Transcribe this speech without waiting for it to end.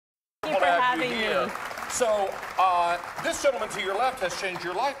having here. me. So, this gentleman to your left has changed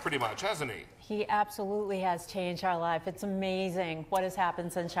your life pretty much, hasn't he? He absolutely has changed our life. It's amazing what has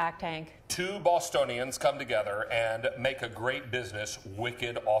happened since Shark Tank. Two Bostonians come together and make a great business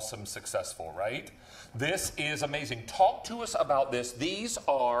wicked, awesome, successful, right? This is amazing. Talk to us about this. These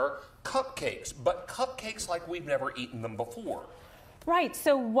are cupcakes, but cupcakes like we've never eaten them before. Right,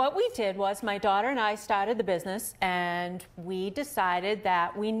 so what we did was my daughter and I started the business and we decided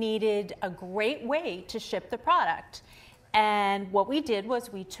that we needed a great way to ship the product. And what we did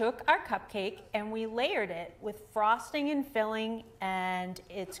was we took our cupcake and we layered it with frosting and filling, and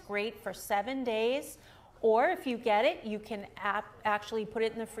it's great for 7 days. Or if you get it, you can actually put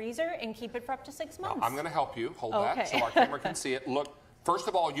it in the freezer and keep it for up to 6 months. I'm going to help you. Hold that so our camera can see it. Look, first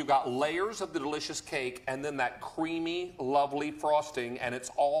of all, you got layers of the delicious cake and then that creamy, lovely frosting, and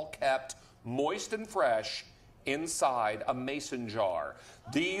it's all kept moist and fresh inside a mason jar.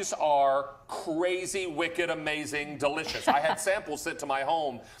 These are crazy, wicked, amazing, delicious. I had samples sent to my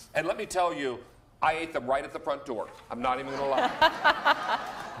home, and let me tell you, I ate them right at the front door. I'm not even gonna lie.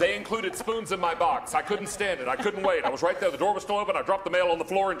 They included spoons in my box. I couldn't stand it. I couldn't wait. I was right there. The door was still open. I dropped the mail on the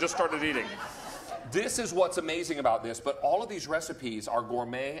floor and just started eating. This is what's amazing about this, but all of these recipes are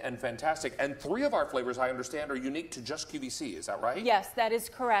gourmet and fantastic, and 3 of our flavors, I understand, are unique to just QVC. Is that right? Yes, that is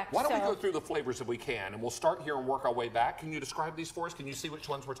correct. Why don't we go through the flavors if we can, and we'll start here and work our way back. Can you describe these for us? Can you see which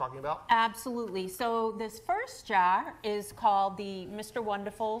ones we're talking about? Absolutely. So this first jar is called the Mr.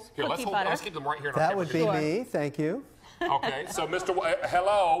 Wonderful's Cookie Butter. Let's keep them right here. That would be me. Thank you. Okay, so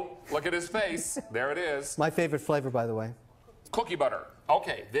hello, look at his face. There it is. My favorite flavor, by the way. Cookie butter.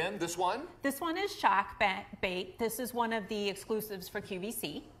 Okay, then this one? This one is Shark Bait. This is one of the exclusives for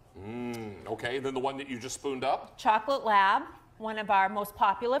QVC. Okay, then the one that you just spooned up? Chocolate Lab, one of our most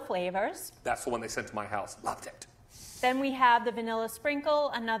popular flavors. That's the one they sent to my house. Loved it. Then we have the Vanilla Sprinkle,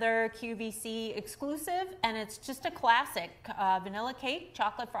 another QVC exclusive, and it's just a classic vanilla cake,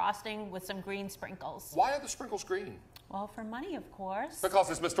 chocolate frosting with some green sprinkles. Why are the sprinkles green? Well, for money, of course. Because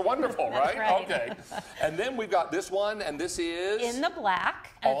it's Mr. Wonderful, right? Right. Okay. And then we've got this one, and this is? In the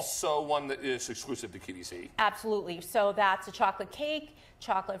black. Also one that is exclusive to QVC. Absolutely. So that's a chocolate cake,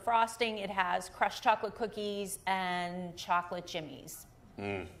 chocolate frosting. It has crushed chocolate cookies and chocolate jimmies.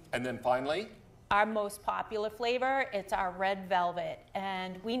 And then finally? Our most popular flavor, it's our red velvet.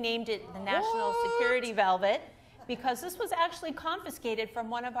 And we named it the National Security Velvet because this was actually confiscated from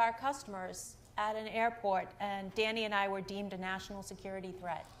one of our customers at an airport, and Danny and I were deemed a national security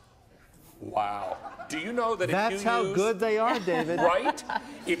threat. Wow. Do you know that That's how good they are, David. Right?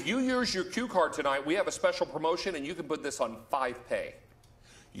 If you use your Q card tonight, we have a special promotion, and you can put this on 5Pay.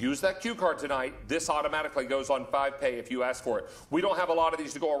 Use that Q card tonight. This automatically goes on 5Pay if you ask for it. We don't have a lot of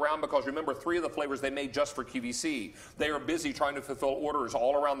these to go around because remember, 3 of the flavors they made just for QVC. They are busy trying to fulfill orders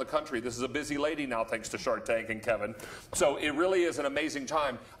all around the country. This is a busy lady now, thanks to Shark Tank and Kevin. So it really is an amazing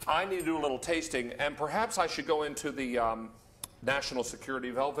time. I need to do a little tasting, and perhaps I should go into the National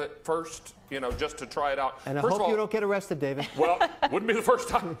Security Velvet first, you know, just to try it out. And I hope you don't get arrested, David. Well, wouldn't be the first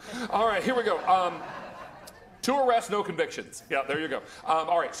time. All right, here we go. 2 arrests, no convictions. Yeah, there you go.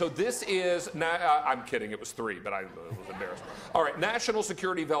 All right, so this is, I'm kidding, it was 3, but I was embarrassed. All right, National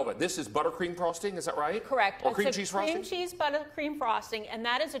Security Velvet. This is buttercream frosting, is that right? Correct. Or cream cheese frosting? Cream cheese buttercream frosting, and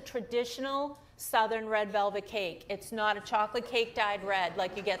that is a traditional Southern red velvet cake. It's not a chocolate cake dyed red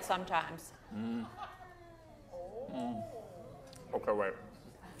like you get sometimes. Okay, wait.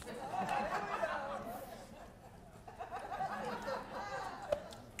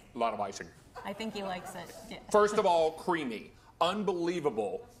 A lot of icing. I think he likes it. Yeah. First of all, creamy.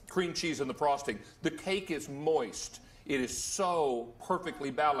 Unbelievable cream cheese in the frosting. The cake is moist. It is so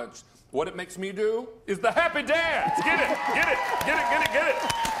perfectly balanced. What it makes me do is the happy dance. Get it, get it, get it, get it, get it.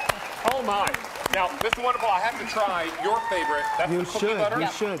 Oh my. Now, Mr. Wonderful, I have to try your favorite. That's the cookie butter?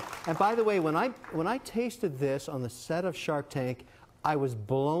 You should. And by the way, when I tasted this on the set of Shark Tank, I was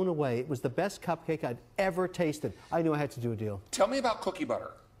blown away. It was the best cupcake I'd ever tasted. I knew I had to do a deal. Tell me about cookie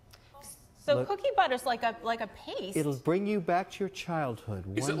butter. So cookie butter's like a paste. It'll bring you back to your childhood.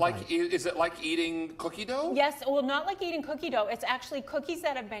 Is it like eating cookie dough? Yes, well, not like eating cookie dough. It's actually cookies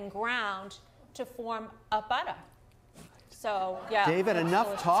that have been ground to form a butter. So, yeah. David, enough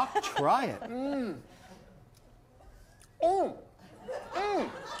delicious. Talk. Try it.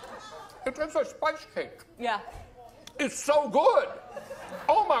 It's a spice cake. Yeah. It's so good.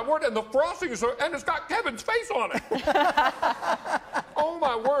 Oh my word, and the frosting is, and it's got Kevin's face on it. Oh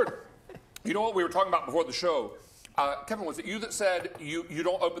my word. You know what we were talking about before the show? Kevin, was it you that said you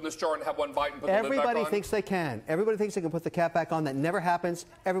don't open this jar and have one bite and put the lid back on? Everybody thinks they can. Everybody thinks they can put the cap back on. That never happens.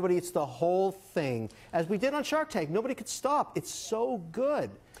 Everybody eats the whole thing. As we did on Shark Tank, nobody could stop. It's so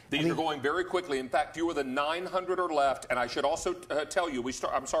good. These are going very quickly. In fact, fewer than 900 are left. And I should also tell you,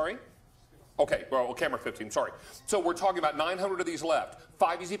 I'm sorry? Okay, well, camera 15, sorry. So we're talking about 900 of these left.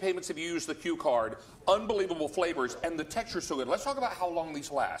 5 easy payments if you use the Q card. Unbelievable flavors, and the texture's so good. Let's talk about how long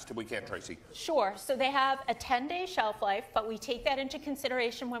these last, if we can, Tracy. Sure. So they have a 10-day shelf life, but we take that into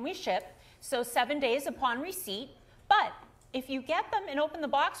consideration when we ship. So 7 days upon receipt. But if you get them and open the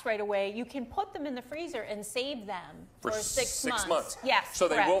box right away, you can put them in the freezer and save them for 6 months. Yes, so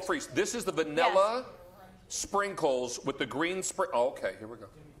correct. They will freeze. This is the vanilla sprinkles with the green Oh, okay, here we go.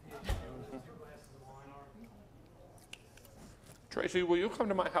 Tracy, will you come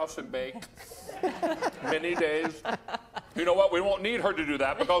to my house and bake many days? You know what? We won't need her to do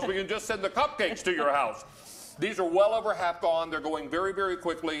that because we can just send the cupcakes to your house. These are well over half gone. They're going very, very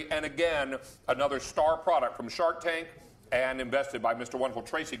quickly. And again, another star product from Shark Tank and invested by Mr. Wonderful.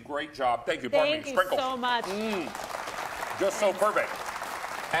 Tracy, great job. Thank you. Thank you so much. Just so perfect.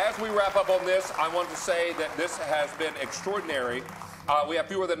 As we wrap up on this, I want to say that this has been extraordinary. We have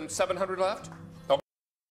fewer than 700 left.